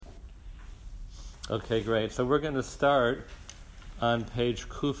Okay, great. So we're going to start on page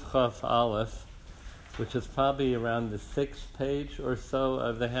Kuf Chaf Aleph, which is probably around the 6th page or so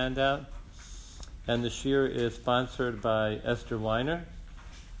of the handout. And the shir is sponsored by Esther Weiner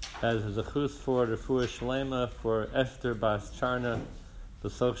as a zechus for Refuah Shlema for Esther Bas Charna,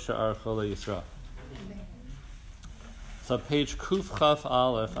 B'soch Sha'ar Chole Yisrael. So page Kuf Chaf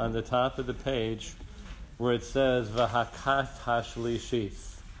Aleph, on the top of the page, where it says V'hakas Hashlishis.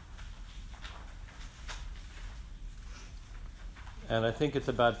 And I think it's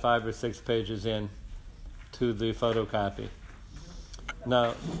about 5 or 6 pages in to the photocopy.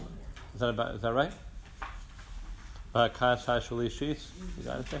 Now, is that right? V'hakas Hashlishis. You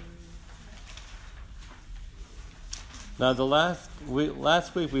got it there? Now,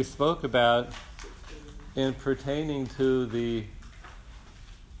 last week we spoke about, in pertaining to the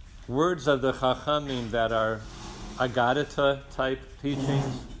words of the Chachamim that are Agadita type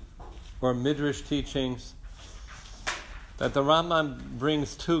teachings or Midrash teachings, that the Rambam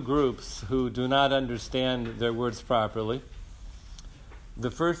brings two groups who do not understand their words properly.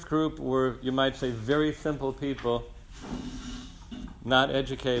 The first group were, you might say, very simple people, not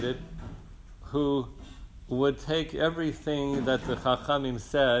educated, who would take everything that the Chachamim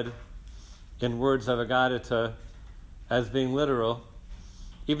said in words of Agadita as being literal,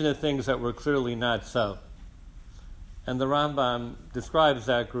 even the things that were clearly not so. And the Rambam describes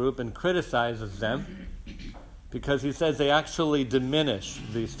that group and criticizes them because he says they actually diminish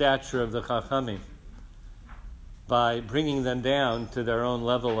the stature of the Chachamim by bringing them down to their own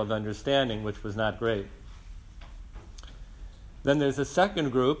level of understanding, which was not great. Then there's a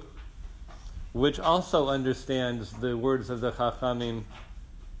second group which also understands the words of the Chachamim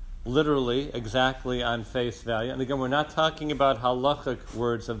literally, exactly on face value. And again, we're not talking about halachic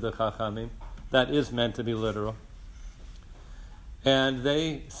words of the Chachamim. That is meant to be literal. And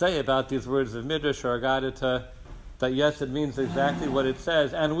they say about these words of Midrash or Agadita that yes, it means exactly what it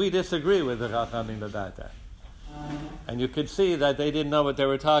says, and we disagree with the Chachamim about that. And you could see that they didn't know what they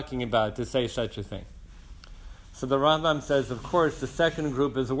were talking about to say such a thing. So the Rambam says, of course, the second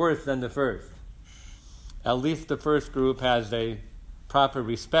group is worse than the first. At least the first group has a proper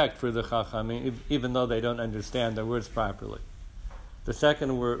respect for the Chachamim, even though they don't understand the words properly. The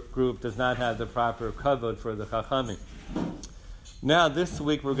second group does not have the proper kavod for the Chachamim. Now, this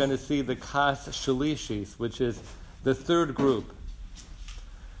week we're going to see the Kas Shalishis, which is the third group.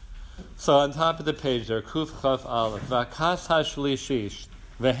 So on top of the page there, Kuf Chaf Aleph, Vakas HaShlishish,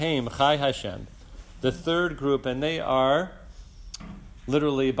 Vehem Chai Hashem, the third group, and they are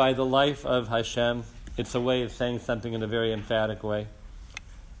literally by the life of Hashem. It's a way of saying something in a very emphatic way.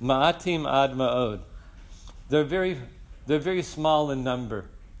 Ma'atim ad ma'od. They're very small in number,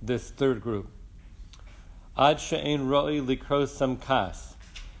 this third group. Ad she'ein ro'i likros sam kas.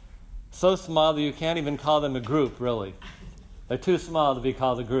 So small that you can't even call them a group, really. They're too small to be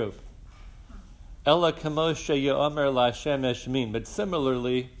called a group. Ella kamoshe ye'omer la'Hashem eshmin. But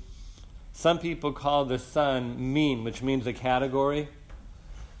similarly, some people call the sun min, which means a category.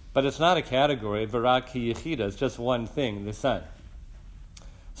 But it's not a category. V'rak ki yechida. It's just one thing, the sun.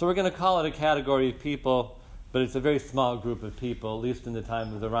 So we're going to call it a category of people, but it's a very small group of people, at least in the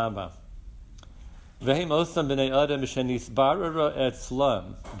time of the Rambam. V'hem osam b'nei adam shenisbarara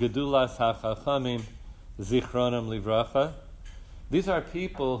etzlam gedulas hachachamim zichronam livracha. These are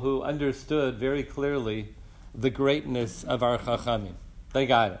people who understood very clearly the greatness of our chachamim. They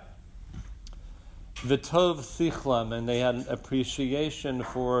got it. V'tov sichlam, and they had an appreciation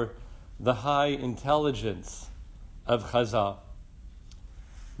for the high intelligence of Chazal.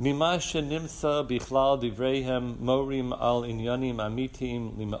 Mima shenimsa bichlal divreihem morim al inyanim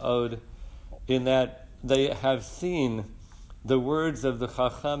amitim limaod, in that they have seen the words of the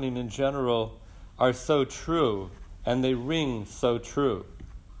Chachamim in general are so true, and they ring so true.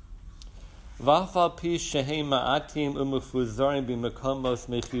 V'afal pi shehem ma'atim umufuzarim b'mekomos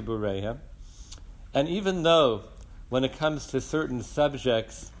mechibureihem. And even though, when it comes to certain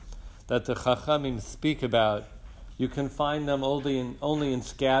subjects that the Chachamim speak about, you can find them only in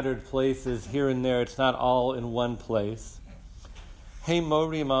scattered places here and there. It's not all in one place. Hey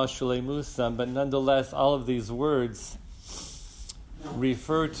morim al shleimusam, but nonetheless, all of these words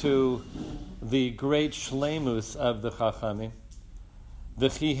refer to the great shleimus of the Chachamim, the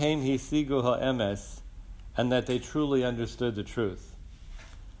chihem hisigu ha'emes, and that they truly understood the truth.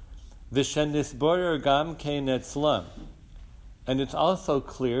 V'shenisborer gam kein etzlam, and it's also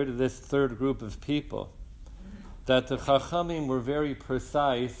clear to this third group of people that the Chachamim were very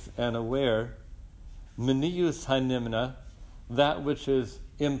precise and aware, miniyus hanimna, that which is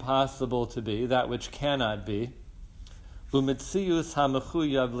impossible to be, that which cannot be, u'metzius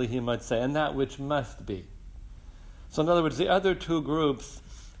hamechuyav lihimatzeh, and that which must be. So in other words, the other two groups,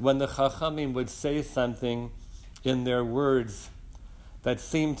 when the Chachamim would say something in their words that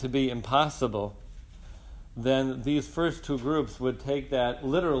seemed to be impossible, then these first two groups would take that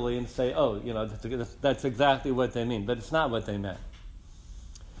literally and say, oh, that's exactly what they mean, but it's not what they meant.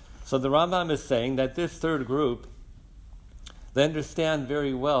 So the Rambam is saying that this third group, they understand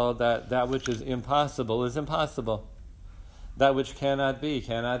very well that that which is impossible is impossible. That which cannot be,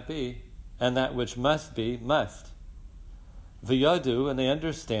 and that which must be, must. V'yadu, and they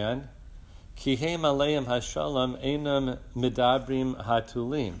understand, kihem aleim hashalom einam midabrim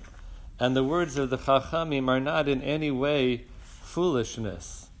hatulim. And the words of the Chachamim are not in any way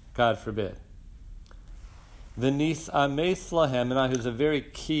foolishness, God forbid. V'nis ames lahem, and now here's a very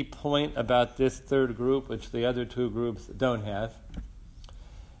key point about this third group, which the other two groups don't have.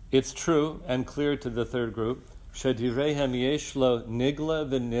 It's true and clear to the third group, shedireihem yeshlo nigla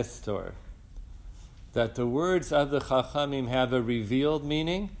v'nistor, that the words of the Chachamim have a revealed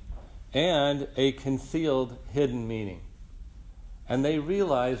meaning and a concealed, hidden meaning. And they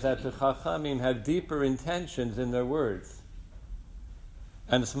realize that the Chachamim have deeper intentions in their words.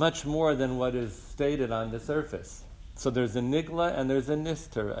 And it's much more than what is stated on the surface. So there's a nigla and there's a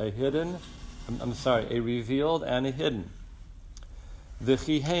nistor, a revealed and a hidden.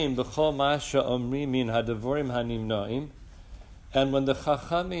 V'chihem b'chol masha omri min hadavorim hanimnoim. And when the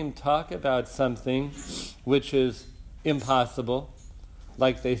Chachamim talk about something which is impossible,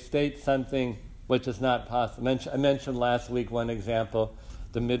 like they state something which is not possible. I mentioned last week one example,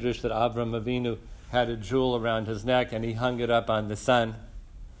 the Midrash that Avram Avinu had a jewel around his neck and he hung it up on the sun.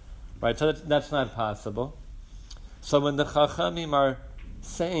 Right, so that's not possible. So when the Chachamim are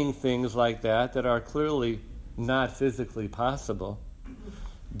saying things like that are clearly not physically possible,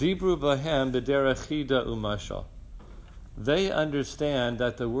 Dibru Bahem b'derech chida umashal. They understand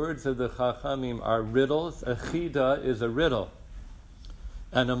that the words of the Chachamim are riddles. A chida is a riddle,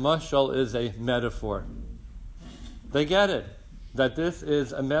 and a mashal is a metaphor. They get it, that this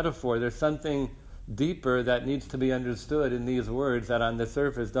is a metaphor. There's something deeper that needs to be understood in these words that on the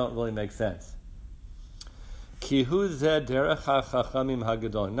surface don't really make sense. Kihu zeh derech hachachamim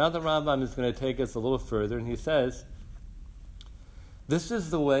hagadol. Now the Rambam is going to take us a little further, and he says, this is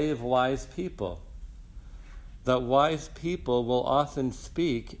the way of wise people. That wise people will often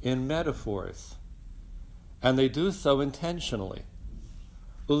speak in metaphors, and they do so intentionally.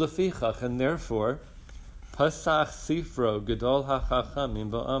 Ulefichach, and therefore, Pasach Sifro Gedol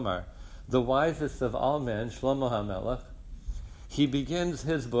HaChachamim Ba'amar, the wisest of all men, Shlomo HaMelech, he begins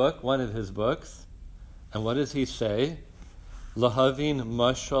his book, one of his books, and what does he say? Lahavin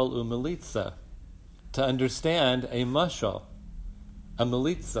mashal umelitza, to understand a mashal, a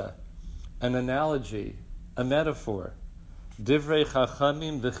melitza, an analogy, a metaphor. Divrei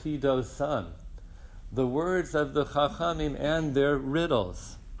Chachamim v'chido sam, the words of the Chachamim and their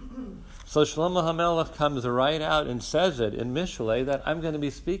riddles. So Shlomo HaMelech comes right out and says it in Mishlei that I'm going to be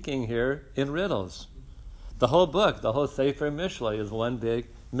speaking here in riddles. The whole book, the whole Sefer Mishlei is one big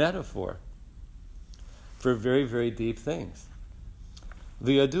metaphor for very, very deep things.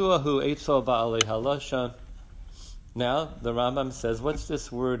 V'yaduahu eitzo ba'alei halashon. Now, the Rambam says, what's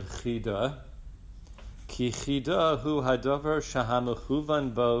this word chida? Ki chida hu hadover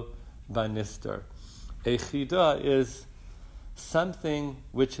shahamechuvan bo banistor. A chida is something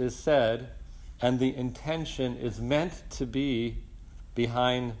which is said and the intention is meant to be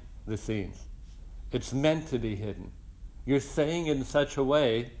behind the scenes. It's meant to be hidden. You're saying it in such a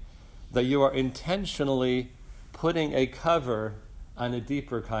way that you are intentionally putting a cover on a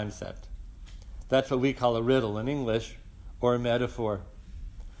deeper concept. That's what we call a riddle in English, or a metaphor.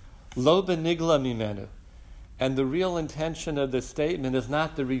 Lo benigla mimenu. And the real intention of the statement is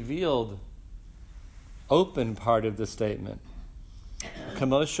not the revealed, open part of the statement.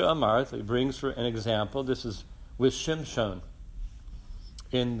 Kamosha Amar, he brings for an example, this is with Shimshon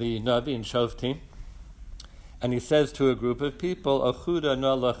in the Navi in Shoftim, and he says to a group of people, Achuda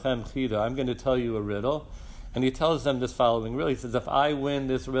no lachem chida, I'm going to tell you a riddle. And he tells them this following riddle. He says, if I win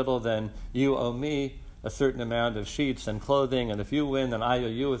this riddle, then you owe me a certain amount of sheets and clothing, and if you win, then I owe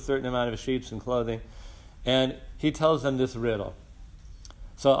you a certain amount of sheets and clothing. And he tells them this riddle.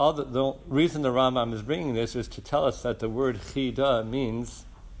 So the reason the Rambam is bringing this is to tell us that the word chida means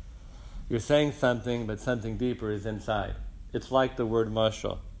you're saying something, but something deeper is inside. It's like the word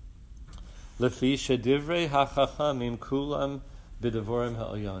mashal. Lefi shedivrei hachachamim kulam b'devorim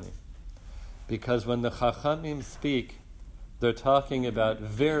ha'oyonim. Because when the Chachamim speak, they're talking about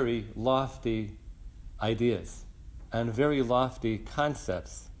very lofty ideas and very lofty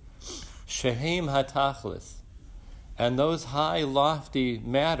concepts. Shehem hatachlis. And those high, lofty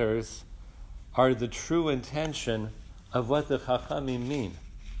matters are the true intention of what the Chachamim mean.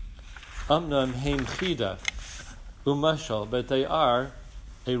 Amnam heim chida umashal, but they are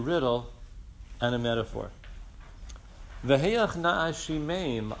a riddle and a metaphor. V'heyach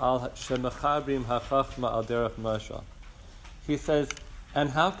na'ashimeim al shemachabrim hachachma al derech mashal. He says, and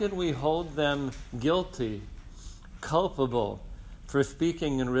how can we hold them guilty, culpable, for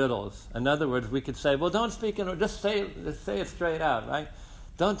speaking in riddles? In other words, we could say, well, don't speak in riddles, just say it straight out, right?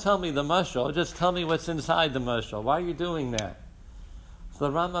 Don't tell me the mashal, just tell me what's inside the mashal. Why are you doing that? So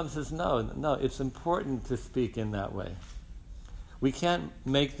the Rambam says, no, it's important to speak in that way. We can't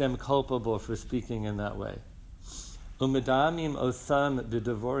make them culpable for speaking in that way. Umedamim osam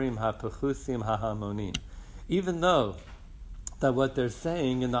b'devorim hapechusim hahamonim. Even though that what they're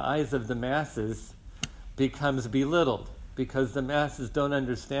saying in the eyes of the masses becomes belittled, because the masses don't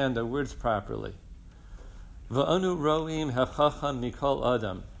understand their words properly. V'onu roim hachacham mikol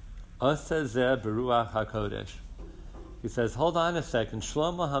adam, asa zeh beruach hakodesh. He says, hold on a second,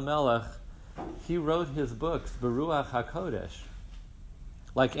 Shlomo HaMelech, he wrote his books beruach hakodesh,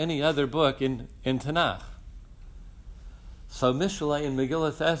 like any other book in Tanakh. So Mishlei and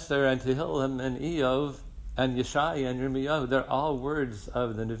Megillas Esther and Tehillim and Eov and Yeshaya and Yirmiyahu, they're all words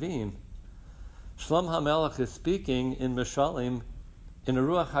of the Nevi'im. Shlomo HaMelech is speaking in Mishalim in a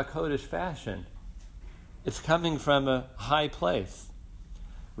Ruach HaKodesh fashion. It's coming from a high place.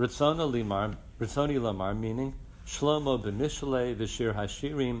 Ritzoni Lamar, meaning Shlomo b'Mishlei v'Shir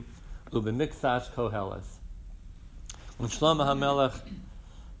HaShirim u'b'Miktsas Koheles. When Shlomo HaMelech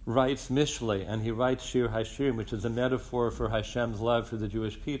writes Mishlei and he writes Shir HaShirim, which is a metaphor for Hashem's love for the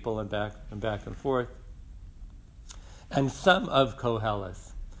Jewish people, and back and forth, and some of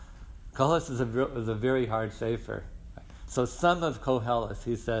Koheles. Koheles is a very hard sefer. So some of Koheles,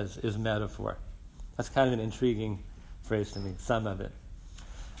 he says, is metaphor. That's kind of an intriguing phrase to me, some of it.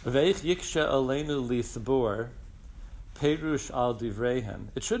 Ve'ich yiksha aleinu lisbor perush al divreihem.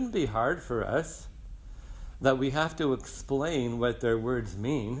 It shouldn't be hard for us that we have to explain what their words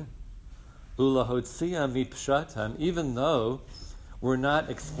mean, ulahotzia mipshatam, even though we're not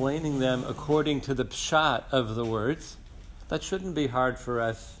explaining them according to the pshat of the words. That shouldn't be hard for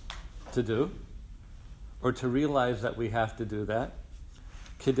us to do, or to realize that we have to do that.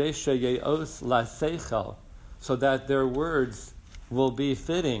 Kedei sheyeos laseichel, so that their words will be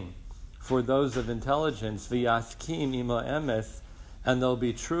fitting for those of intelligence, v'yaskim imo emes, and they'll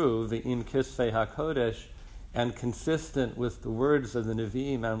be true, v'im kisvei hakodesh, and consistent with the words of the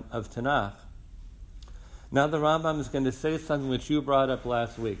Nevi'im of Tanakh. Now the Rambam is going to say something which you brought up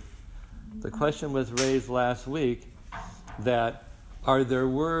last week. The question was raised last week that are there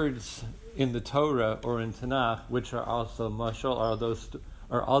words in the Torah or in Tanakh which are also mashal?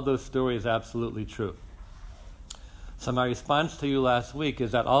 Are all those stories absolutely true? So my response to you last week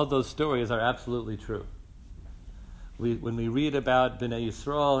is that all those stories are absolutely true. When we read about Bnei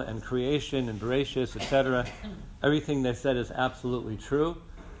Yisrael and creation and Bereshis, etc., everything they said is absolutely true.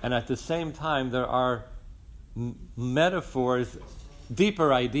 And at the same time, there are metaphors,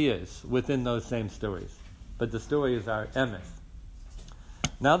 deeper ideas within those same stories. But the stories are emes.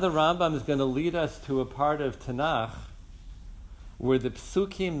 Now the Rambam is going to lead us to a part of Tanakh where the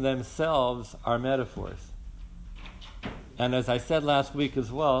psukim themselves are metaphors. And as I said last week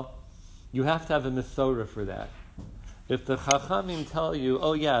as well, you have to have a Mesorah for that. If the Chachamim tell you,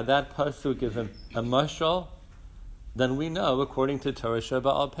 oh yeah, that pasuk is a mashal, then we know, according to Torah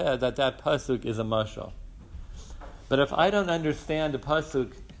Sheba'al Peh, that pasuk is a mashal. But if I don't understand a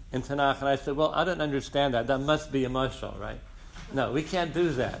pasuk in Tanakh, and I say, well, I don't understand that must be a mashal, right? No, we can't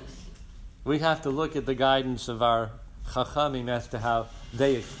do that. We have to look at the guidance of our Chachamim as to how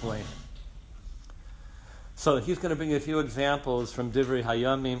they explain it. So he's going to bring a few examples from Divrei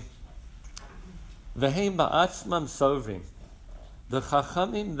Hayamim. V'heim ba'atzmam sovrim. The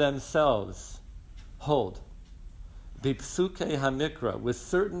Chachamim themselves hold b'psukei hamikra, with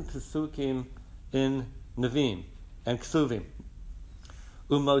certain psukim in Nevi'im and Ksuvim,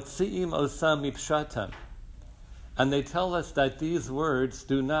 umotziim osam mipshatam, and they tell us that these words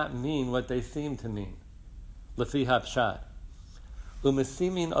do not mean what they seem to mean, lefi hapshat,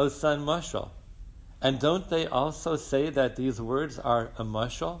 umesimin osan mashal, and don't they also say that these words are a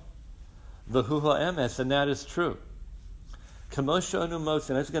mashal? V'hu ha'emes, and that is true. Kamosha Anumos,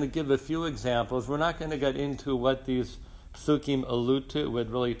 and I'm just going to give a few examples. We're not going to get into what these psukim allude to. It would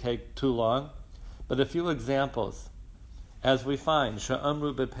really take too long. But a few examples. As we find,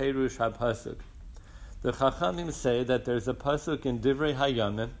 Sha'amru beperush ha'pasuk. The Chachamim say that there's a pasuk in Divrei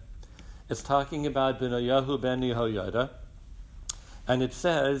Hayamim. It's talking about Benayahu ben Yehoyada. And it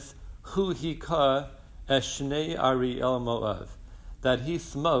says, Hu hika Eshnei Ariel Moav, that he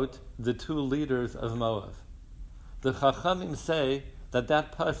smote the two leaders of Moav. The Chachamim say that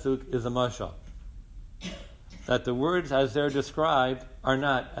pasuk is a mashal, that the words as they're described are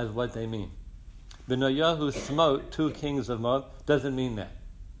not as what they mean. Benoyahu smote two kings of Moab doesn't mean that.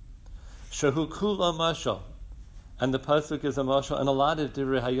 Shahu kula mashal, and the pasuk is a mashal, and a lot of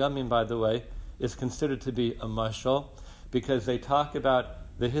Divrei Hayamim, by the way, is considered to be a mashal because they talk about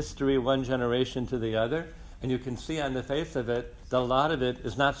the history one generation to the other, and you can see on the face of it that a lot of it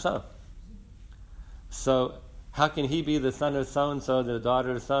is not so. So how can he be the son of so-and-so, the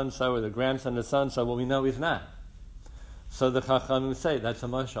daughter of so-and-so, or the grandson of so-and-so? Well, we know he's not. So the Chachamim say that's a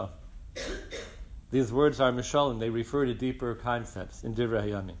mashal. These words are mashalim. They refer to deeper concepts in Divrei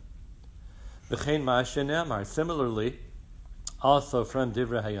Hayamim. V'chein ma'aseh ne'amar. Similarly, also from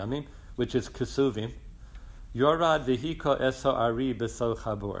Divrei Hayamim, which is Kesuvim, Yorad v'hiko eso ari b'so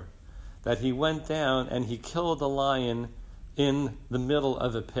chabor, that he went down and he killed a lion in the middle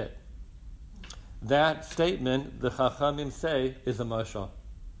of a pit. That statement, the Chachamim say, is a mashal.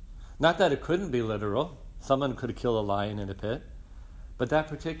 Not that it couldn't be literal. Someone could kill a lion in a pit. But that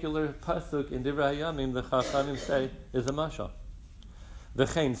particular pasuk in Divrei Hayamim, the Chachamim say, is a mashal.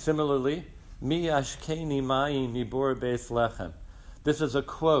 V'chein, similarly, mi yashkeni mayim mibor beis lechem. This is a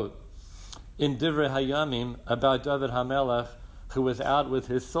quote in Divrei Hayamim about David HaMelech, who was out with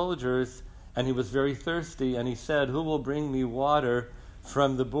his soldiers, and he was very thirsty, and he said, who will bring me water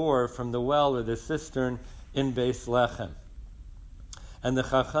from the bore, from the well or the cistern in Beis Lechem? And the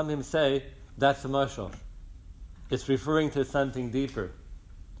Chachamim say, that's a mashal. It's referring to something deeper.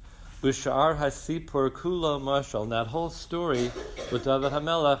 Ushar hasipur kulo mashal. That whole story with David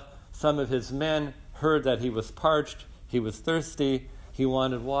HaMelech, some of his men heard that he was parched, he was thirsty, he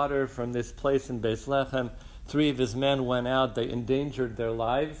wanted water from this place in Beis Lechem. 3 of his men went out, they endangered their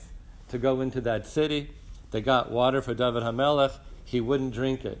lives to go into that city. They got water for David HaMelech. He wouldn't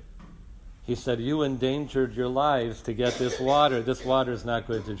drink it. He said, you endangered your lives to get this water. This water is not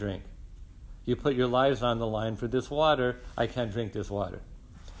good to drink. You put your lives on the line for this water. I can't drink this water.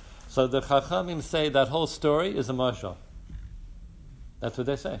 So the Chachamim say that whole story is a mashal. That's what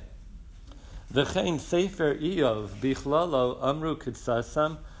they say. V'chein sefer Iyov bichlalo amru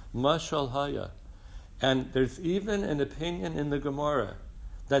kitzasam mashal haya. And there's even an opinion in the Gemara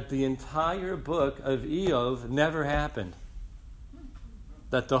that the entire book of Iyov never happened.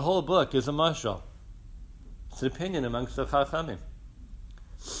 That the whole book is a mashal. It's an opinion amongst the Chachamim.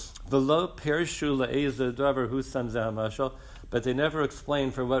 V'lo pershu le'ezeh davar hu samzeh mashal, but they never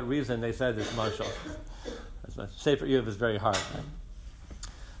explain for what reason they said it's mashal. Sefer Iyov is very hard. Right?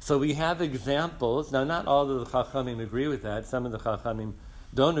 So we have examples. Now, not all of the Chachamim agree with that. Some of the Chachamim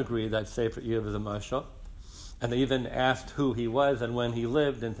don't agree that Sefer Iyov is a mashal. And they even asked who he was and when he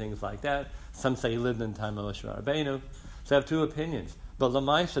lived and things like that. Some say he lived in the time of Moshe Rabbeinu. So I have two opinions. But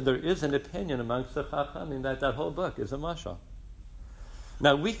Lamaisa, there is an opinion amongst the Chachamim that whole book is a mashal.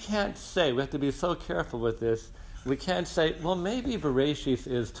 Now, we can't say, we have to be so careful with this, we can't say, well, maybe Bereshis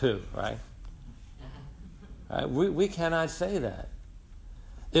is too, right? Right? We cannot say that.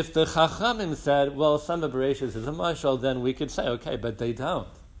 If the Chachamim said, well, some of Bereshis is a mashal, then we could say, okay, but they don't.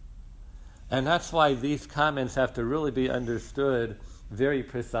 And that's why these comments have to really be understood very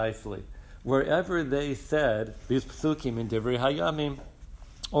precisely. Wherever they said, these psukim in Divrei Hayamim,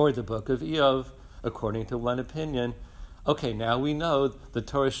 or the book of Iyov, according to one opinion, okay, now we know the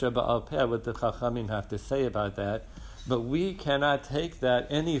Torah Sheba'al Peh, what the Chachamim have to say about that, but we cannot take that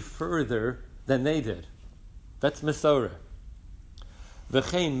any further than they did. That's Mesorah.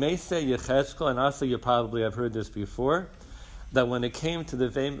 V'chein Meisei Yechezkel, and also you probably have heard this before, that when it came to the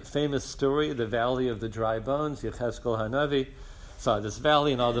famous story, the Valley of the Dry Bones, Yechezkel Hanavi saw this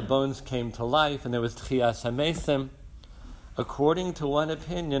valley and all the bones came to life, and there was Tchias HaMesim. According to one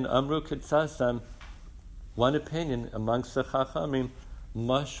opinion, Amru Kitzasam, one opinion amongst the Chachamim,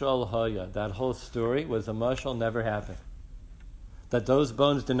 Mashal Haya, that whole story was a mashal, never happened. That those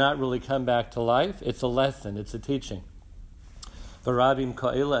bones did not really come back to life, it's a lesson, it's a teaching. Varabim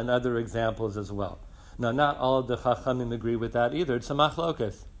Ka'ila and other examples as well. Now, not all of the Chachamim agree with that either. It's a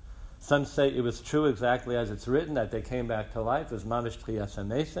machlokas. Some say it was true exactly as it's written, that they came back to life, as Mamish Tchias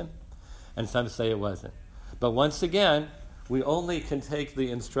HaMesim, and some say it wasn't. But once again, we only can take the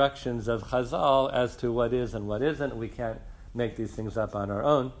instructions of Chazal as to what is and what isn't. We can't make these things up on our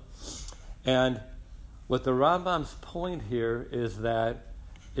own. And what the Rambam's point here is that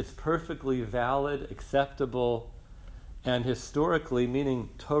it's perfectly valid, acceptable, and historically, meaning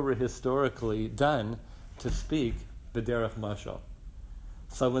Torah historically, done to speak b'derech mashal.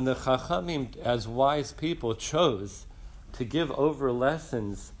 So when the Chachamim, as wise people, chose to give over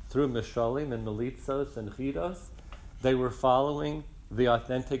lessons through Mishalim and Militzos and Chidos, they were following the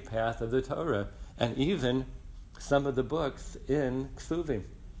authentic path of the Torah, and even some of the books in Ksuvim,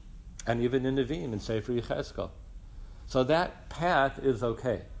 and even in Nevi'im and Sefer Yechezkel. So that path is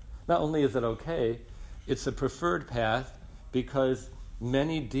okay. Not only is it okay, it's a preferred path because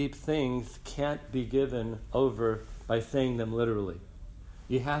many deep things can't be given over by saying them literally.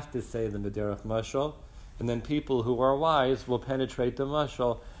 You have to say them b'derech mashal, and then people who are wise will penetrate the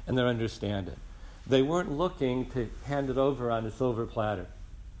mashal and they'll understand it. They weren't looking to hand it over on a silver platter.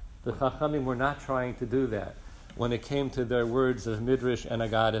 The Chachamim were not trying to do that when it came to their words of Midrash and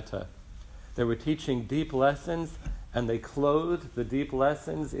Agadata. They were teaching deep lessons, and they clothed the deep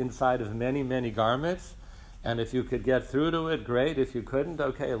lessons inside of many, many garments. And if you could get through to it, great. If you couldn't,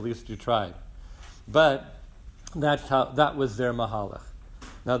 okay, at least you tried. But that was their mahalach.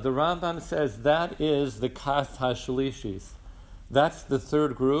 Now the Rambam says that is the Kas HaShalishis. That's the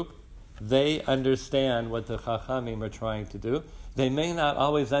third group. They understand what the Chachamim are trying to do. They may not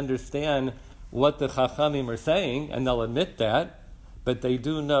always understand what the Chachamim are saying, and they'll admit that, but they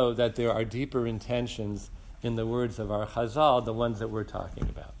do know that there are deeper intentions in the words of our Chazal, the ones that we're talking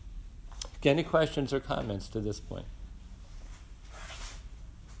about. Okay, any questions or comments to this point?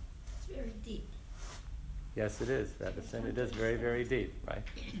 It's very deep. Yes, it is. It is very, very deep, right?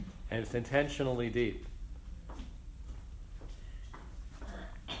 And it's intentionally deep.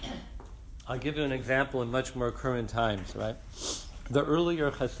 I'll give you an example in much more current times, right? The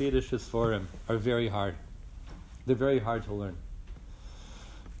earlier Hasidic Sforim are very hard. They're very hard to learn.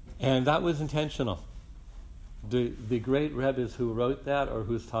 And that was intentional. The great Rebbes who wrote that, or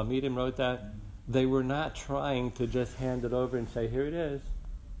whose Talmidim wrote that, they were not trying to just hand it over and say, here it is.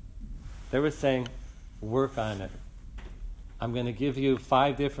 They were saying, work on it. I'm going to give you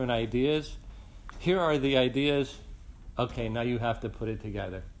 5 different ideas. Here are the ideas. Okay, now you have to put it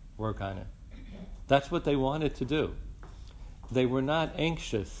together. Work on it. That's what they wanted to do. They were not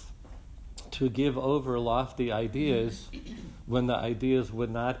anxious to give over lofty ideas when the ideas would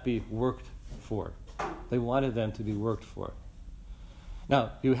not be worked for. They wanted them to be worked for.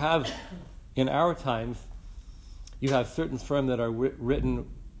 Now, you have, in our times, you have certain Sforim that are written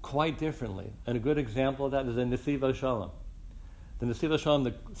quite differently. And a good example of that is the Nesiva Shalom. The Nesiva Shalom,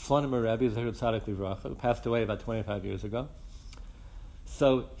 the Slonim Rebbe, Zecher Tzadik Livracha, who passed away about 25 years ago.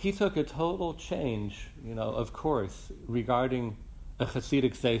 So he took a total change, of course, regarding a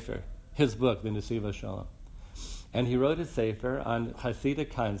Hasidic Sefer, his book, the Nesiva Shalom. And he wrote a Sefer on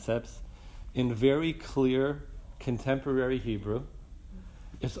Hasidic concepts in very clear, contemporary Hebrew.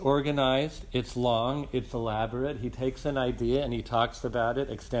 It's organized, it's long, it's elaborate. He takes an idea and he talks about it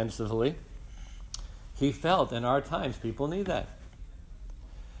extensively. He felt in our times people need that.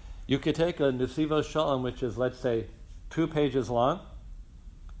 You could take a Nesiva Shalom, which is, let's say, 2 pages long.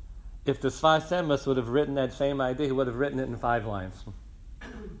 If the Sfas Emes would have written that same idea, he would have written it in 5 lines.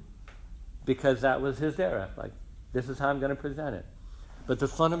 Because that was his derech. Like, this is how I'm going to present it. But the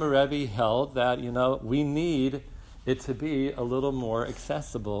Slonim Rebbe held that, we need it to be a little more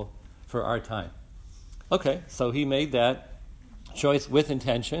accessible for our time. Okay, so he made that choice with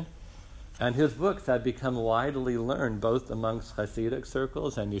intention, and his books have become widely learned both amongst Hasidic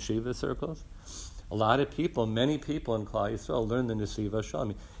circles and yeshiva circles. A lot of people, many people in Klal Yisrael learn the Nesiva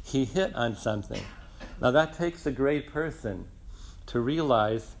Shalom. He hit on something. Now that takes a great person to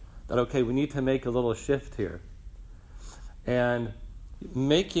realize that, okay, we need to make a little shift here. And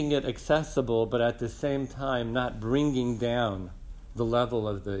making it accessible, but at the same time not bringing down the level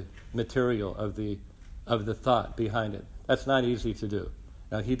of the material, of the thought behind it. That's not easy to do.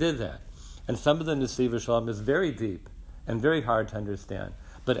 Now he did that. And some of the Nesiva Shalom is very deep and very hard to understand.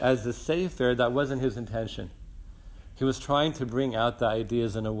 But as a Sefer, that wasn't his intention. He was trying to bring out the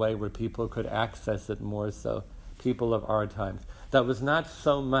ideas in a way where people could access it more so, people of our times. That was not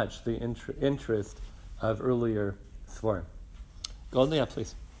so much the interest of earlier Sforim. Goldia,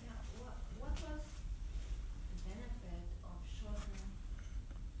 please. Now, what was the benefit of shortening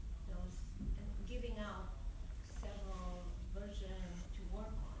those and giving out several versions to work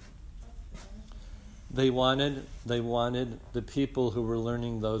on? What's the benefit? They wanted the people who were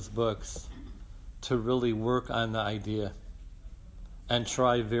learning those books to really work on the idea and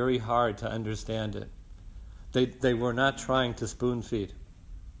try very hard to understand it. They were not trying to spoon feed.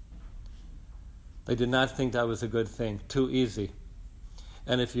 They did not think that was a good thing, too easy.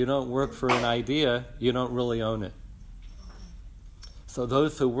 And if you don't work for an idea, you don't really own it. So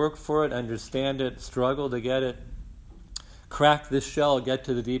those who work for it, understand it, struggle to get it, crack this shell, get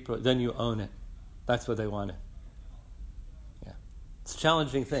to the deeper, then you own it. That's what they wanted. Yeah. It's a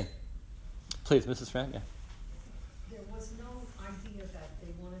challenging thing. Please, Mrs. Frank, yeah. There was no idea that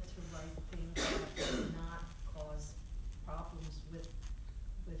they wanted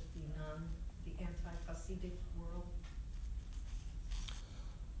the anti-Hasidic world?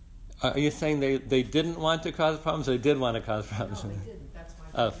 Are you saying they didn't want to cause problems, or they did want to cause problems? No, they didn't. That's why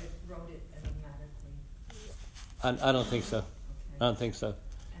Oh. they wrote it enigmatically. I don't think so. Okay. I don't think so.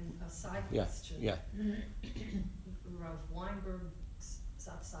 And a side Yeah, question. yeah. Rav Weinberg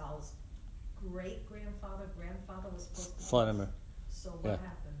Zatzal's grandfather was supposed to be. Slonimer. So what Yeah.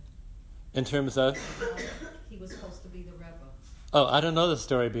 happened? In terms of, He was supposed to be the Rebbe. oh, I don't know the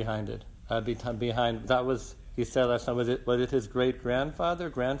story behind it. Behind that was, he said last time, was it his great grandfather,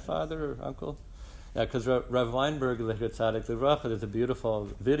 or uncle? Yeah, because Rav Weinberg, Zecher Tzadik Livracha, there's a beautiful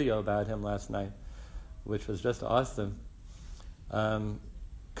video about him last night, which was just awesome.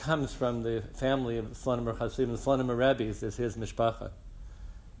 Comes from the family of Slonimer Hasidim. Slonimer Rebbe's is his mishpacha.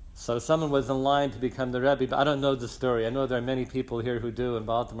 So someone was in line to become the Rebbe, but I don't know the story. I know there are many people here who do in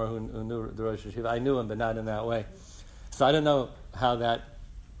Baltimore who knew the Rosh Hashiva. I knew him, but not in that way. So I don't know how that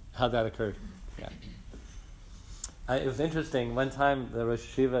occurred. Yeah. It was interesting. One time the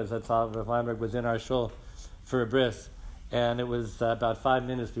Rosh Hashiva, Zatzal Rav Weinberg, was in our shul for a bris, and it was about 5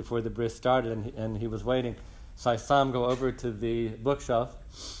 minutes before the bris started, and he was waiting. So I saw him go over to the bookshelf,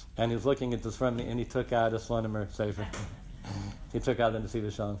 and he was looking at this from me, and he took out a Slonimer Sefer. He took out the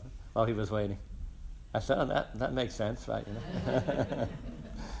Nesiva Shalom while he was waiting. I said, oh, that makes sense, right? You know?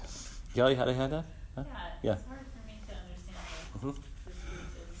 Gilly, how do you have that? Huh? Yeah. It's hard for me to understand Mm-hmm.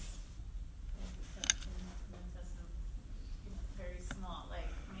 this group is very small. Like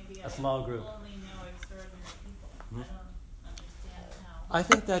maybe A small group. only know extraordinary people. Mhm. I don't understand how. I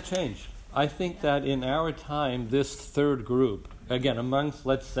think that changed. I think that in our time, this third group, again, amongst,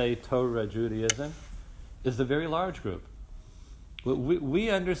 let's say, Torah Judaism, is a very large group. We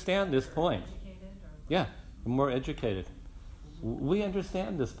understand this point. Educated or? Yeah, more educated. We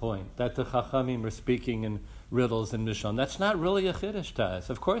understand this point, that the Chachamim are speaking in riddles and Mishon. That's not really a Chiddush to us.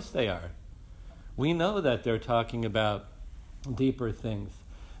 Of course they are. We know that they're talking about deeper things.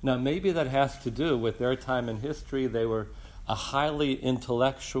 Now, maybe that has to do with their time in history. They were a highly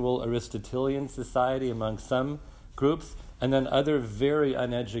intellectual Aristotelian society among some groups, and then other very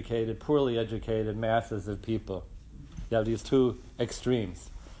uneducated, poorly educated masses of people. You have these two extremes.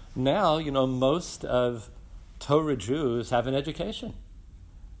 Now, most of Torah Jews have an education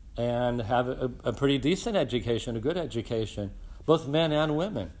and have a pretty decent education, a good education, both men and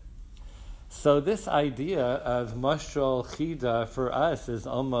women. So this idea of Mashal Chida for us is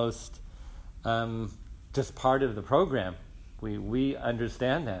almost just part of the program. We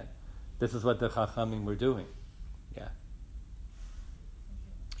understand that. This is what the Chachamim were doing. Yeah.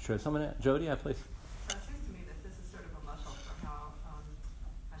 Sure. Jody, yeah, please. It seems to me that this is sort of a mashal for how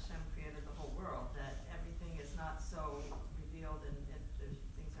Hashem created the whole world, that everything is not so revealed and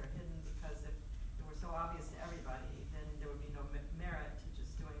things are hidden, because if it were so obvious to everybody, then there would be no merit to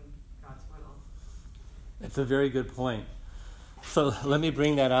just doing God's will. It's a very good point. So let me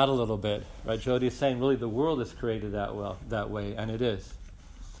bring that out a little bit. Right, Jody is saying really the world is created that way, and it is.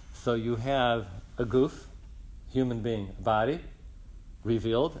 So you have a goof, human being, a body,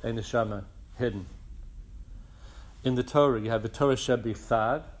 revealed, and neshama, hidden. In the Torah, you have the Torah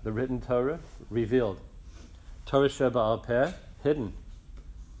Shebichsav, the written Torah, revealed. Torah Sheba'al Peh, hidden.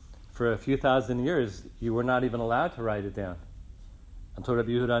 For a few thousand years, you were not even allowed to write it down, until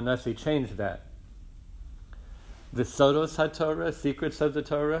Rabbi Yehuda Nasi changed that. The Sodos HaTorah, secrets of the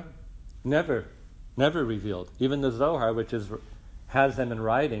Torah, never revealed. Even the Zohar, which has them in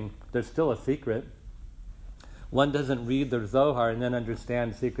writing, they're still a secret. One doesn't read the Zohar and then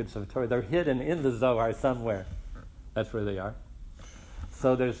understand secrets of Torah. They're hidden in the Zohar somewhere. That's where they are.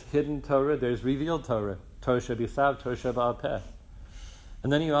 So there's hidden Torah, there's revealed Torah. Torah Shebisav, Torah Sheba'al Peh.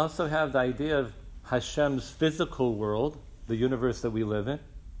 And then you also have the idea of Hashem's physical world, the universe that we live in.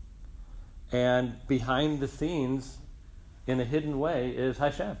 And behind the scenes, in a hidden way, is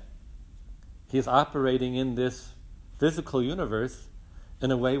Hashem. He's operating in this physical universe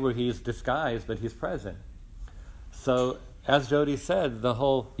in a way where he's disguised, but he's present. So, as Jody said, the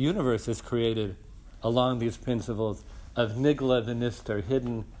whole universe is created along these principles of Nigla v'Nistar,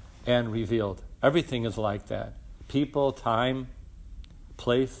 hidden and revealed. Everything is like that. People, time,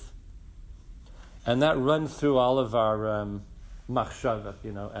 place. And that runs through all of our machshava,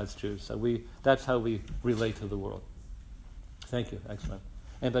 as Jews. So that's how we relate to the world. Thank you. Excellent.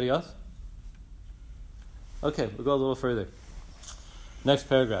 Anybody else? Okay, we'll go a little further. Next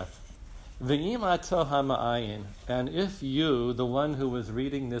paragraph. V'im ato hama'ayin, and if you, the one who was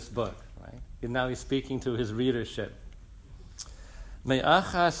reading this book, right, and now he's speaking to his readership,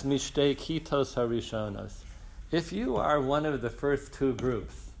 me'achas mishtei kitos harishonos, if you are one of the first two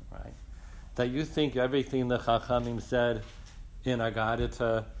groups, right, that you think everything the Chachamim said in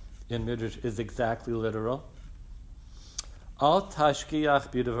Agadita in Midrash is exactly literal. Al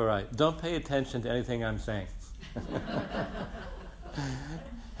tashkiach b'dvarai. Don't pay attention to anything I'm saying.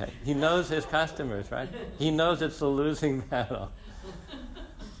 He knows his customers, right? He knows it's a losing battle.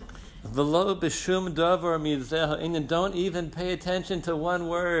 V'lo b'shum davar mizeh ha'inyan. Don't even pay attention to one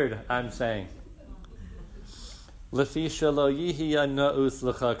word I'm saying. Lefi shelo yihiya na'us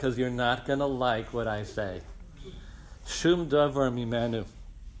l'cha, because you're not going to like what I say. Shum davar mimenu.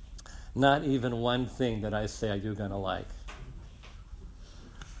 Not even one thing that I say are you going to like.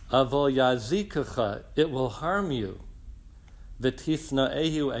 Avol yazikacha, it will harm you.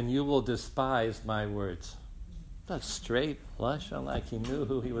 V'tisna'ehu, and you will despise my words. That's straight, lashon, like he knew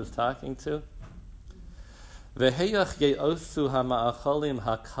who he was talking to. V'heyach ye'osu hama'achalim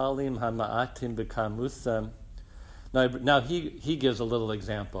hakalim hama'atim b'kamusam. Now he gives a little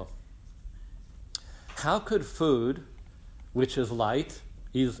example. How could food, which is light,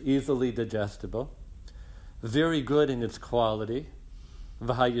 easily digestible, very good in its quality,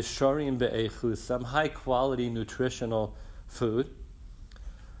 v'hayishorim be'echusam, high quality nutritional food,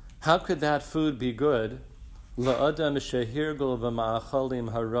 how could that food be good? La'adam shehirgul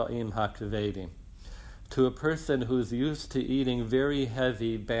v'ma'achalim hara'im hakvedim, to a person who's used to eating very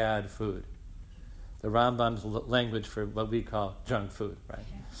heavy, bad food. The Rambam's language for what we call junk food, right?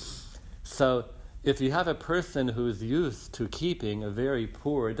 So if you have a person who's used to keeping a very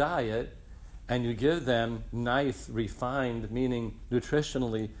poor diet, and you give them nice, refined, meaning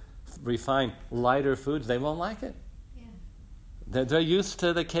nutritionally refined, lighter foods, they won't like it. Yeah. They're used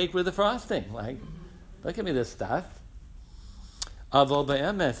to the cake with the frosting. Like, look at me, this stuff. Avol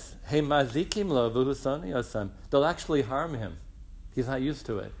be'emes, he mazikim lo v'husoni osam. They'll actually harm him. He's not used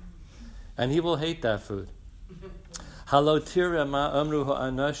to it. And he will hate that food. Halotira ma amru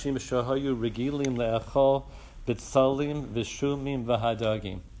ha'anashim shahayu regilim le'achol b'tsalim v'shumim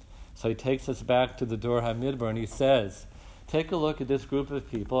v'hadagim. So he takes us back to the Dor HaMidbar and he says, take a look at this group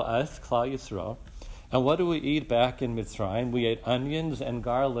of people, us, Klal Yisrael, and what do we eat back in Mitzrayim? We ate onions and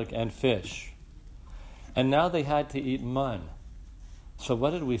garlic and fish. And now they had to eat man. So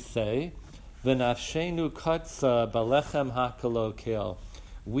what did we say? V'nafshenu katsa balechem hakalo kel.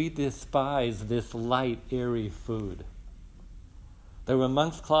 We despise this light, airy food. There were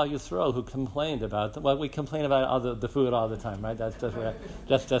amongst Klal Yisrael who complained about them. Well, we complain about the food all the time, right? That's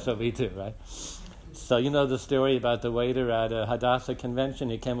what we do, right? So you know the story about the waiter at a Hadassah convention.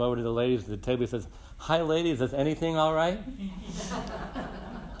 He came over to the ladies at the table. He says, "Hi, ladies, is anything all right?"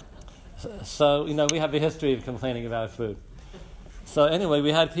 So you know we have a history of complaining about food. So anyway,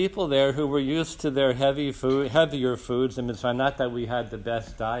 we had people there who were used to their heavier foods in Mitzrayim. Not that we had the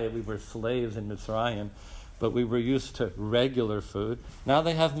best diet; we were slaves in Mitzrayim. But we were used to regular food. Now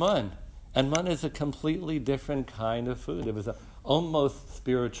they have man. And man is a completely different kind of food. It was almost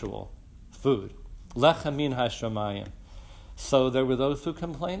spiritual food. Lechem min hashamayim. So there were those who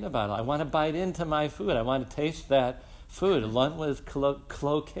complained about it. I want to bite into my food. I want to taste that food. Lun was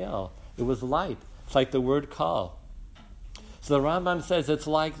klokel. It was light. It's like the word kal. So the Rambam says it's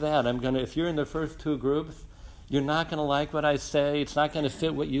like that. If you're in the first two groups, you're not going to like what I say. It's not going to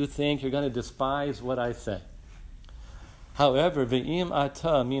fit what you think. You're going to despise what I say. However, ve'im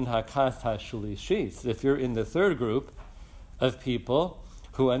ata min hakas hashulishis, if you're in the third group of people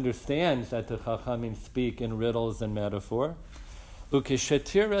who understands that the Chachamim speak in riddles and metaphor,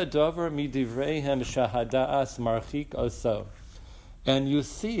 ukeshetira dover midivreihem shahada'as marchik oso, and you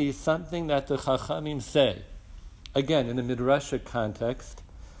see something that the Chachamim say, again in a midrashic context,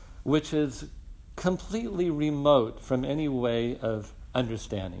 which is completely remote from any way of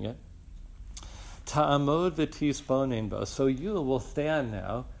understanding it. Ta'amod v'tisbonen bo. So you will stand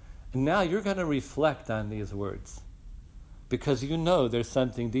now, and now you're going to reflect on these words, because you know there's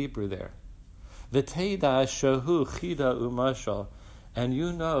something deeper there. V'teida shahu chida umashal, and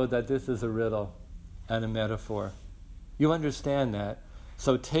you know that this is a riddle and a metaphor. You understand that.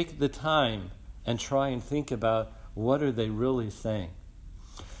 So take the time and try and think about what are they really saying.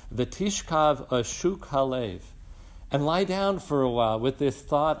 V'tishkav ashuk halev, and lie down for a while with this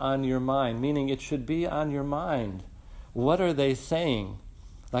thought on your mind, meaning it should be on your mind. What are they saying?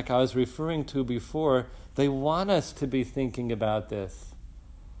 Like I was referring to before, they want us to be thinking about this.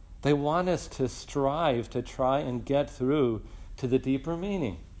 They want us to strive to try and get through to the deeper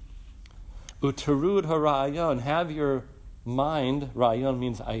meaning. Uterud harayon, have your mind, rayon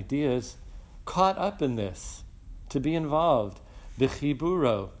means ideas, caught up in this, to be involved.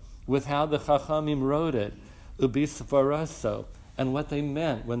 B'chiburo, with how the Chachamim wrote it. Ubisvaraso, and what they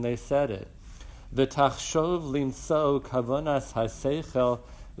meant when they said it. V'tachshov limso kavonas haseichel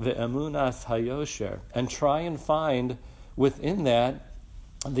ve'emunas hayosher, and try and find within that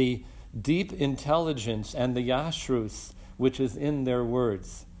the deep intelligence and the yashrus which is in their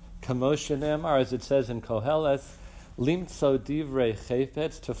words. Kamoshe Ne'amar, as it says in Koheles, limtso divrei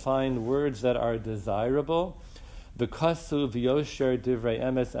chayfetz, to find words that are desirable. V'kasu v'yosher divrei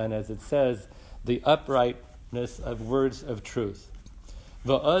emes, and as it says, the uprightness of words of truth.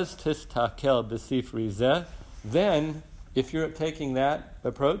 V'oz tistakel b'sifri zeh. Then, if you're taking that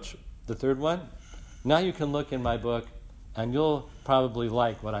approach, the third one, now you can look in my book, and you'll probably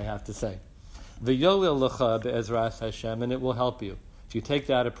like what I have to say. V'yoel lecha be'ezras Hashem, and it will help you if you take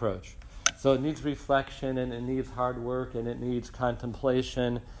that approach. So it needs reflection, and it needs hard work, and it needs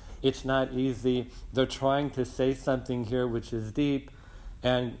contemplation. It's not easy. They're trying to say something here which is deep,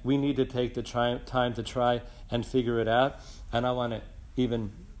 and we need to take the time to try and figure it out. And I want to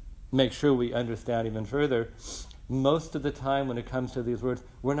even make sure we understand even further. Most of the time when it comes to these words,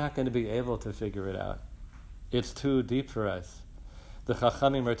 we're not going to be able to figure it out. It's too deep for us. The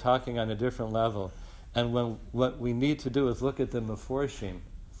Chachamim are talking on a different level. And what we need to do is look at the Meforshim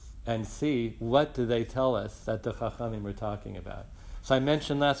and see what do they tell us that the Chachamim are talking about. So I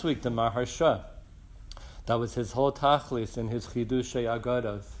mentioned last week the Maharsha. That was his whole tachlis in his Chidushei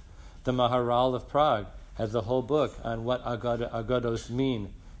Agados. The Maharal of Prague has a whole book on what Agados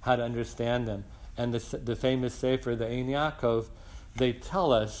mean, how to understand them. And the famous Sefer, the Ein Yaakov, they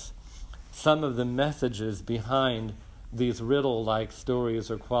tell us some of the messages behind these riddle-like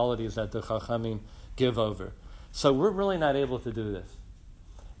stories or qualities that the Chachamim give over. So we're really not able to do this.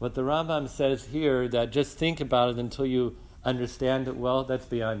 What the Rambam says here, that just think about it until you understand it well, that's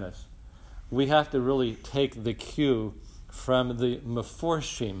beyond us. We have to really take the cue from the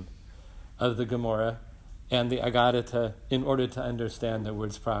Meforshim of the Gemara and the Agadita in order to understand the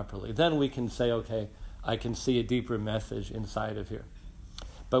words properly. Then we can say, okay, I can see a deeper message inside of here.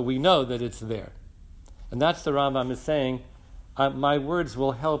 But we know that it's there. And that's the Rambam is saying, my words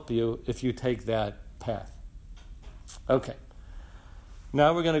will help you if you take that path. Okay.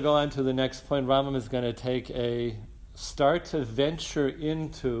 Now we're going to go on to the next point. Rambam is going to start to venture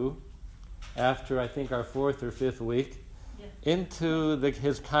into, after I think our 4th or 5th week, into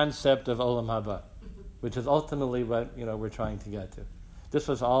his concept of Olam Haba, which is ultimately what we're trying to get to. This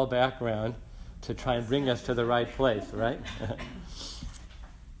was all background to try and bring us to the right place, right?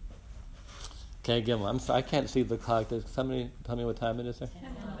 Okay, Gimel. I'm sorry, I can't see the clock. Does somebody tell me what time it is there?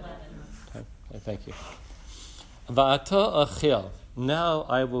 10:11. Okay, thank you. Va'ato achil. Now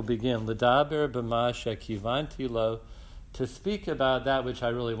I will begin l'daber b'ma shekivanti lo, to speak about that which I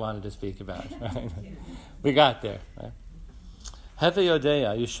really wanted to speak about. Right? We got there. Right? Heve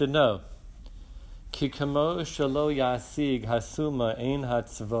yodeya, you should know. Ki kamo shelo yasig hasuma ein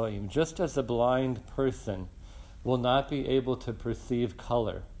hatzvoim. Just as a blind person will not be able to perceive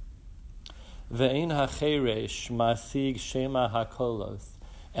color. Ve'ein hacheresh masig shema hakolos.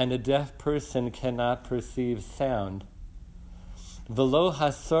 And a deaf person cannot perceive sound. Velo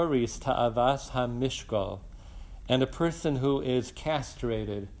hasoris ta'avas hamishkol. And a person who is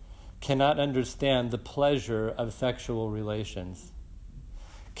castrated cannot understand the pleasure of sexual relations.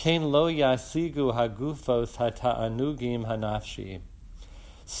 Kein lo yasigu hagufos hata'anugim hanafshi.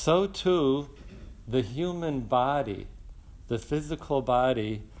 So too, the human body, the physical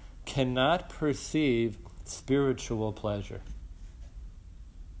body, cannot perceive spiritual pleasure.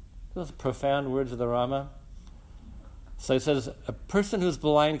 Those are profound words of the Rama. So it says, a person who's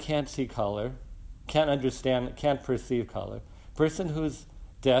blind can't see color, can't understand, can't perceive color. A person who's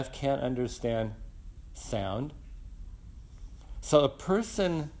deaf can't understand sound. So a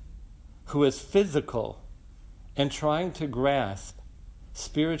person who is physical and trying to grasp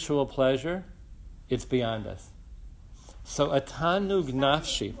spiritual pleasure, it's beyond us. So atanug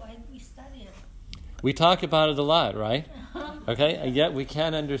nafshi. Why we study it? We talk about it a lot, right? Okay, and yet we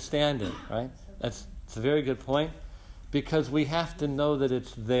can't understand it, right? It's a very good point, because we have to know that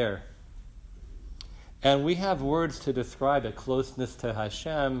it's there. And we have words to describe it: closeness to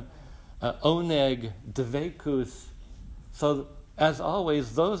Hashem, oneg, dvekus. So, as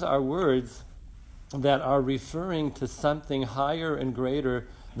always, those are words that are referring to something higher and greater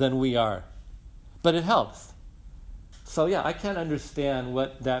than we are. But it helps. So yeah, I can't understand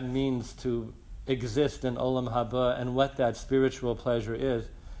what that means to exist in Olam Haba and what that spiritual pleasure is,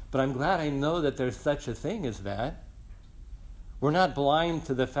 but I'm glad I know that there's such a thing as that. We're not blind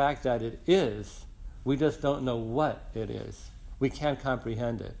to the fact that it is. We just don't know what it is. We can't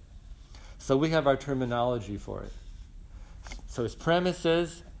comprehend it. So we have our terminology for it. So his premise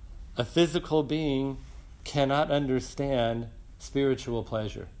is, a physical being cannot understand spiritual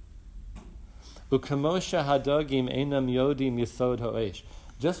pleasure. Ukamosha hadogim einam yodim yisod ha'esh.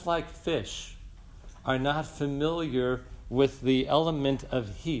 Just like fish are not familiar with the element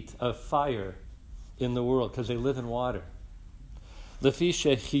of heat, of fire in the world, because they live in water. Because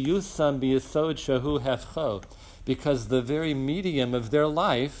the very medium of their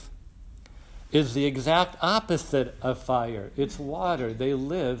life is the exact opposite of fire. It's water. They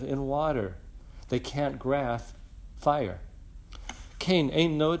live in water. They can't grasp fire. So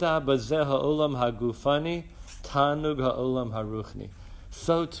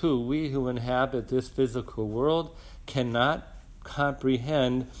too, we who inhabit this physical world cannot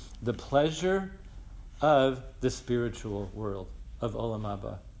comprehend the pleasure of the spiritual world, of Olam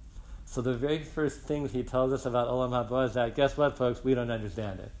Haba. So the very first thing he tells us about Olam Haba is that, guess what, folks, we don't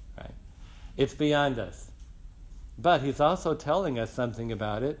understand it, right? It's beyond us. But he's also telling us something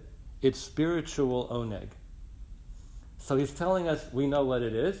about it. It's spiritual oneg. So he's telling us we know what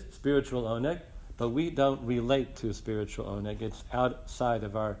it is, spiritual oneg, but we don't relate to spiritual oneg. It's outside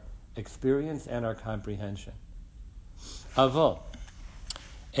of our experience and our comprehension. Avol,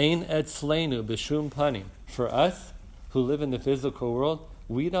 ein etzleinu b'shum panim. For us, who live in the physical world,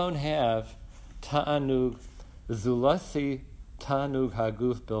 we don't have ta'anug zulasi ta'anug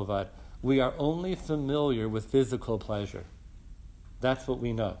haguf bilvad. We are only familiar with physical pleasure. That's what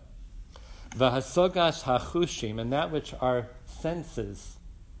we know. V'hasogas hachushim, and that which our senses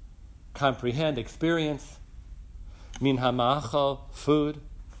comprehend, experience, min hamachal, food,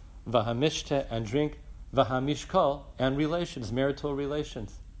 v'hamishte, and drink, v'hamishkol, and relations, marital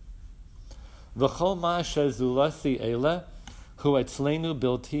relations. V'chol ma shezulasi ele, hu etzleinu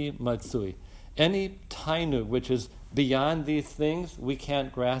bilti matsui. Any tainu which is beyond these things, we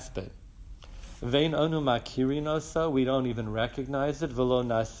can't grasp it. Vein onu makirinoso, we don't even recognize it. V'lo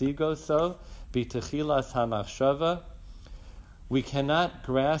nasigoso, b'techilas hamachshava. We cannot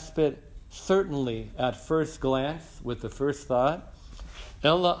grasp it certainly at first glance with the first thought.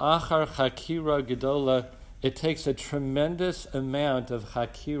 Ella achar chakira gedola. It takes a tremendous amount of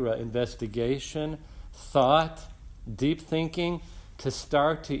chakira, investigation, thought, deep thinking, to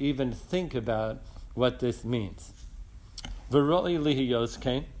start to even think about what this means. V'ro'i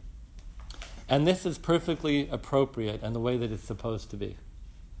lihiyoskein. And this is perfectly appropriate and the way that it's supposed to be.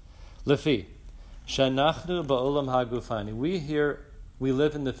 Lefi, shanachnu ba'olam hagufani. We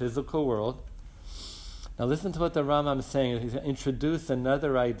live in the physical world. Now listen to what the Rambam is saying. He's introduced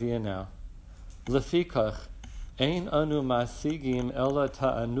another idea now. Lefikach, ein anu masigim ela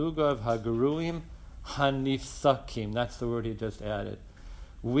ta'anugav hagaruim hanifsakim. That's the word he just added.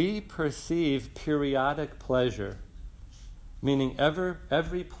 We perceive periodic pleasure, meaning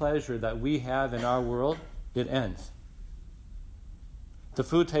every pleasure that we have in our world, it ends. The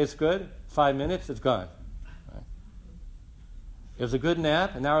food tastes good, 5 minutes, it's gone. Right? It was a good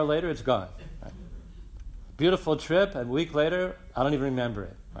nap, an hour later, it's gone. Right? Beautiful trip, and a week later, I don't even remember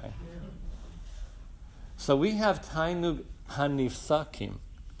it. Right? So we have tainug hanifsakim.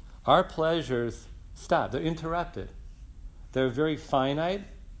 Our pleasures stop, they're interrupted. They're very finite,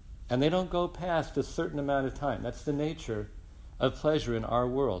 and they don't go past a certain amount of time. That's the nature of pleasure in our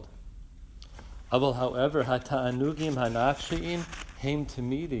world. However, hata'anugim hanafshi'im heim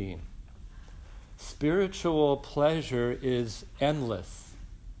tamidim. Spiritual pleasure is endless.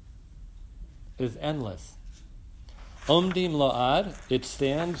 Omdim la'ad, it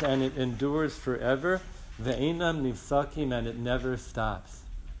stands and it endures forever. Ve'enam nifsakim, and it never stops.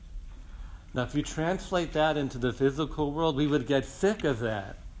 Now, if you translate that into the physical world, we would get sick of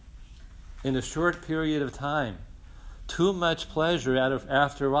that in a short period of time. Too much pleasure,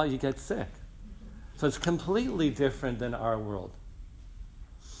 after a while, you get sick. So it's completely different than our world.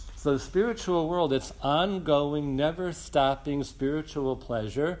 So the spiritual world, it's ongoing, never-stopping spiritual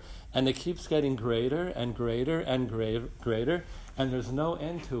pleasure, and it keeps getting greater and greater and greater, and there's no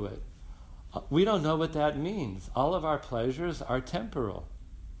end to it. We don't know what that means. All of our pleasures are temporal.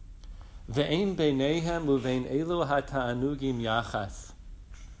 Ve'ein beinehem uvein elu hata'anugim yachas.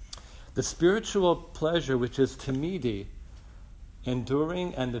 The spiritual pleasure, which is tamidi,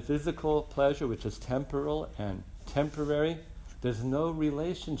 enduring, and the physical pleasure, which is temporal and temporary, there's no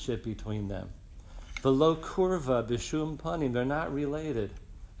relationship between them. V'lo kurva b'shum panim, they're not related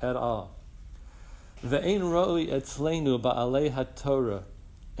at all. Ve'ein ro'i etzleinu ba'alei haTorah,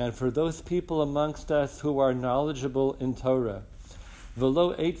 and for those people amongst us who are knowledgeable in Torah,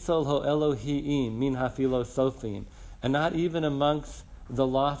 v'lo etzel ho Elohim min hafilosofim, and not even amongst the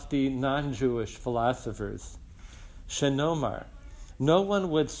lofty non-Jewish philosophers. Shenomar, no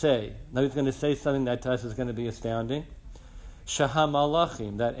one would say, now he's going to say something that to us is going to be astounding.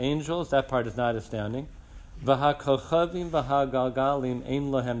 Shahamalachim, that angels, that part is not astounding. V'hakochavim v'hagalgalim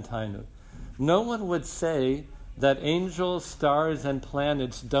ein lohem tainu. No one would say that angels, stars, and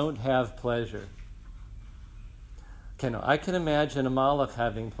planets don't have pleasure. Okay, no, I can imagine a malach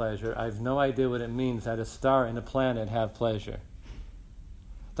having pleasure. I have no idea what it means that a star and a planet have pleasure.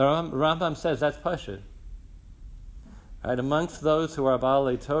 The Rambam says that's pashut. Right? Amongst those who are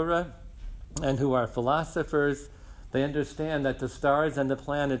Baalei Torah and who are philosophers, they understand that the stars and the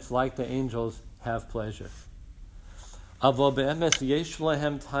planets, like the angels, have pleasure. Avo be'emes yesh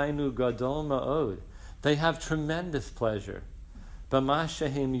lahem tainu gadol ma'od. They have tremendous pleasure. B'ma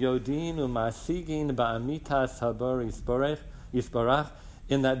shehem yodin u'masigin ba'amitas habor yisbarach,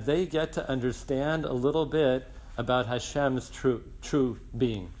 in that they get to understand a little bit about Hashem's true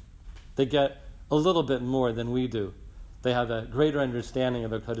being. They get a little bit more than we do. They have a greater understanding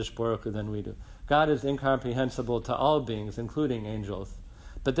of HaKadosh Baruch Hu than we do. God is incomprehensible to all beings, including angels,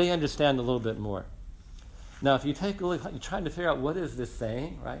 but they understand a little bit more. Now, if you take a look, you're trying to figure out what is this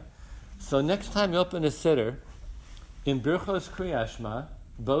saying, right? So next time you open a siddur, in Birchos Kriyas Shema,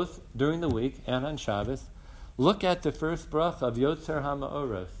 both during the week and on Shabbos, look at the first bracha of Yotzer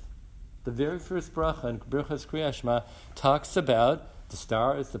HaMa'oros. The very first bracha in Birchos Kriyas Shema talks about the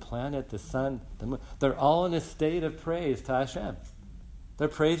stars, the planet, the sun, the moon. They're all in a state of praise to Hashem. They're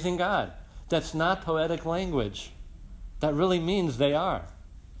praising God. That's not poetic language. That really means they are.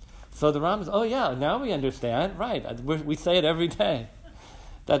 So the Rambam, oh yeah, now we understand. Right, we say it every day.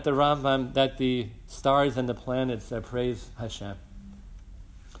 That the Rambam, that the stars and the planets praise Hashem.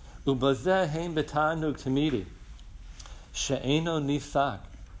 Ubazeh heim betanug tamidi, she'eno nisak.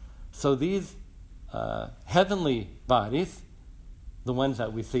 So these heavenly bodies, the ones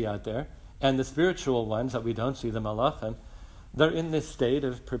that we see out there, and the spiritual ones that we don't see, the malachim, they're in this state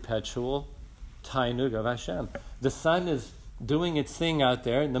of perpetual tainug of Hashem. The sun is doing its thing out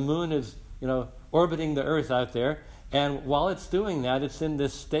there, and the moon is, orbiting the earth out there. And while it's doing that, it's in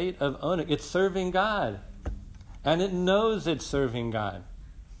this state of oneg. It's serving God. And it knows it's serving God.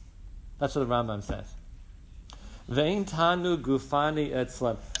 That's what the Rambam says. Vein tanu gufani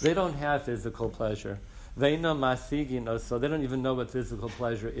etzlam. They don't have physical pleasure. Veino masigin oso. They don't even know what physical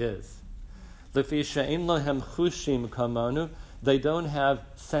pleasure is. Lefi she'ein lohem chushim kamonu. They don't have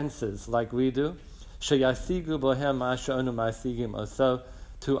senses like we do. Sheyasigu bohem ma she'onu masigim oso.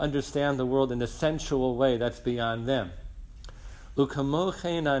 To understand the world in a sensual way that's beyond them.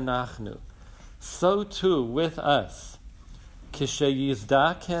 Ukamochein anachnu. So too with us.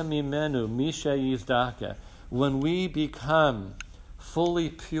 Kisheyizdake mimenu misheyizdake. When we become fully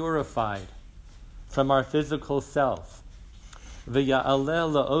purified from our physical self.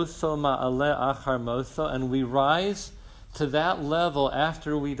 V'ya'aleh la'oso ma'aleh achar moso. And we rise to that level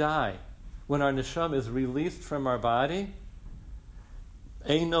after we die. When our neshama is released from our body.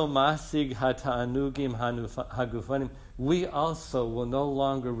 Eino masig hata'anugim hagufanim. We also will no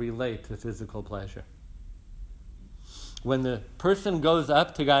longer relate to physical pleasure. When the person goes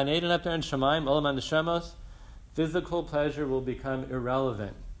up to Gan Eden up there in Shemaim, Olam HaNeshamos, physical pleasure will become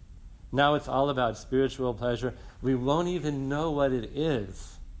irrelevant. Now it's all about spiritual pleasure. We won't even know what it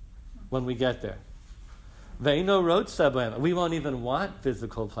is when we get there. Ve'ino rotza b'hem. We won't even want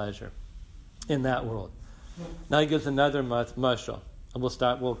physical pleasure in that world. Now he gives another mashal. And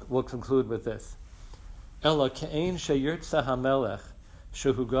we'll conclude with this. Ela ke'ein sheyirtza hamelech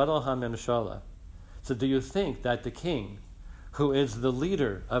shehu gadol hamemshala. So do you think that the king, who is the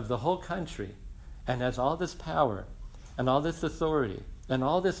leader of the whole country, and has all this power, and all this authority, and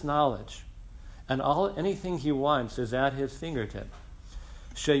all this knowledge, and anything he wants is at his fingertip,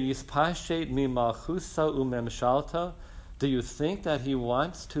 sheyispashet mimalchusa umemshalta, do you think that he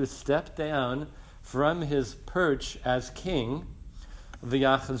wants to step down from his perch as king,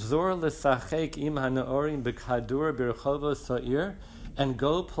 V'yachzor l'sachek im ha'naorim b'kadur b'rchovos sa'ir, and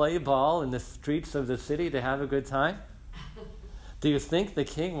go play ball in the streets of the city to have a good time? Do you think the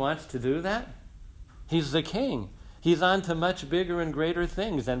king wants to do that? He's the king. He's on to much bigger and greater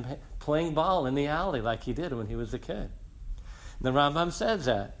things than playing ball in the alley like he did when he was a kid. The Rambam says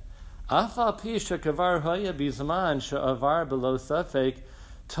that. Afal pi shekavar hoya bizman she'avar below safek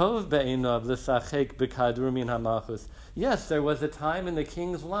tov be'inov l'sachek b'kadur min ha'malchus. Yes, there was a time in the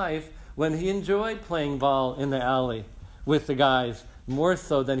king's life when he enjoyed playing ball in the alley with the guys, more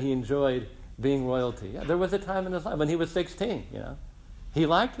so than he enjoyed being royalty. Yeah, there was a time in his life when he was 16, He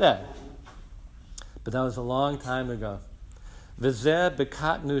liked that. But that was a long time ago. V'zeh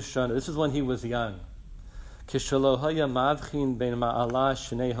b'katnu shana. This is when he was young. Kishalo haya mavchin ben ma'ala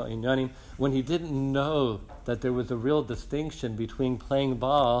shnei ha'inyanim. When he didn't know that there was a real distinction between playing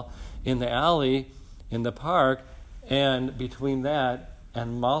ball in the alley, in the park, and between that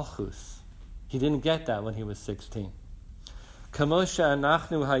and Malchus. He didn't get that when he was 16. Kamosha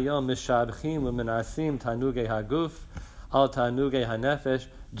anachnu hayom mishabchim u'menasim tanugei haguf al ta'anuge hanefesh,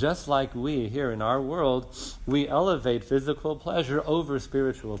 just like we here in our world, we elevate physical pleasure over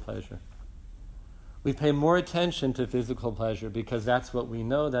spiritual pleasure. We pay more attention to physical pleasure because that's what we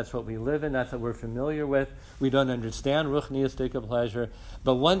know, that's what we live in, that's what we're familiar with. We don't understand ruchniistic pleasure,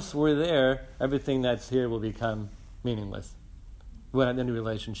 but once we're there, everything that's here will become meaningless. We don't have any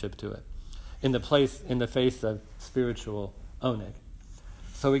relationship to it. In the face of spiritual oneg.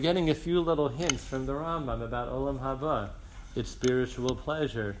 So we're getting a few little hints from the Rambam about Olam Haba. It's spiritual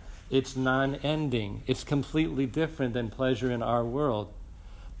pleasure. It's non-ending. It's completely different than pleasure in our world.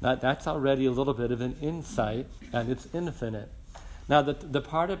 Now, that's already a little bit of an insight, and it's infinite. Now, the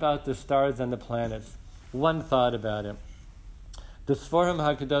part about the stars and the planets, one thought about it. The Sforim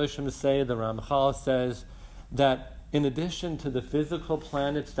HaKadoshim say, the Ramchal says, that in addition to the physical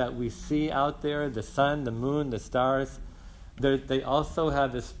planets that we see out there, the sun, the moon, the stars, they also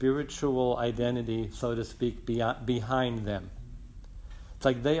have a spiritual identity, so to speak, behind them. It's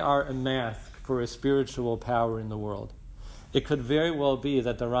like they are a mask for a spiritual power in the world. It could very well be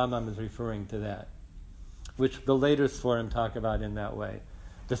that the Rambam is referring to that, which the later Sforim talk about in that way.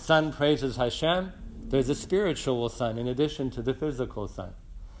 The sun praises Hashem. There's a spiritual sun in addition to the physical sun.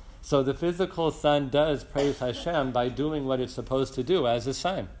 So the physical sun does praise Hashem by doing what it's supposed to do as a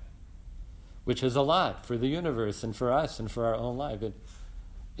sun, which is a lot for the universe and for us and for our own life.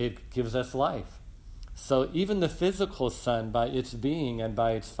 It gives us life. So even the physical sun, by its being and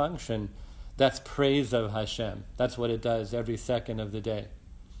by its function, that's praise of Hashem. That's what it does every second of the day.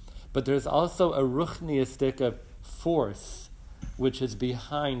 But there's also a ruchniistic force which is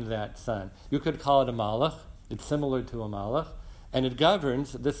behind that sun. You could call it a malach. It's similar to a malach. And it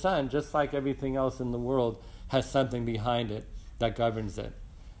governs the sun, just like everything else in the world has something behind it that governs it.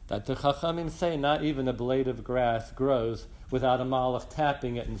 That the Chachamim say not even a blade of grass grows without a malach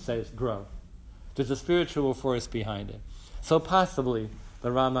tapping it and says, grow. There's a spiritual force behind it. So possibly the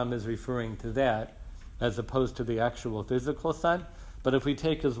Rambam is referring to that as opposed to the actual physical sun. But if we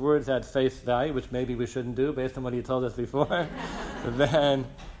take his words at face value, which maybe we shouldn't do based on what he told us before, then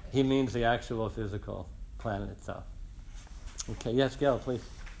he means the actual physical planet itself. Okay, yes, Gail, please.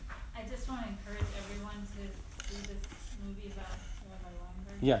 I just want to encourage everyone to see this movie about Rabbi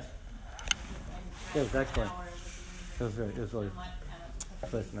Weinberg. Yes. It was excellent. It was really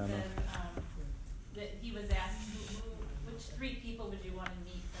phenomenal. That he was asked, which three people would you want to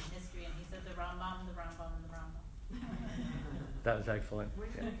meet from history? And he said the Rambam, the Rambam, and the Rambam. That was excellent. Where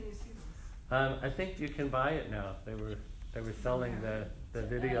can you see this? I think you can buy it now. They were selling the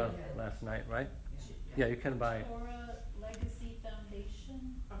video last night, right? Yeah, you can buy it. Torah Legacy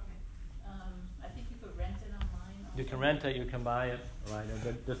Foundation. Okay. I think you could rent it online. You can rent it, you can buy it. Right,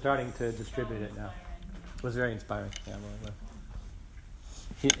 they're starting to distribute it now. It was very inspiring.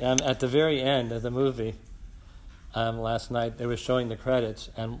 Yeah, at the very end of the movie, last night, they were showing the credits,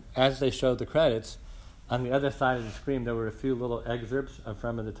 and as they showed the credits, on the other side of the screen, there were a few little excerpts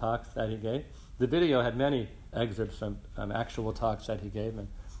from the talks that he gave. The video had many excerpts from actual talks that he gave, and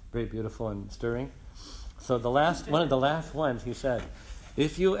very beautiful and stirring. So one of the last ones, he said,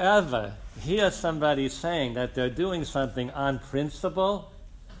 if you ever hear somebody saying that they're doing something on principle,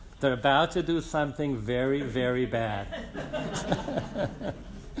 they're about to do something very, very bad.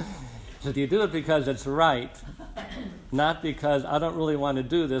 So you do it because it's right, not because I don't really want to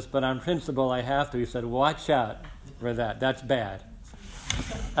do this, but on principle I have to. He said, watch out for that. That's bad.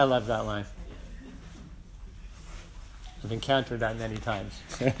 I love that line. I've encountered that many times.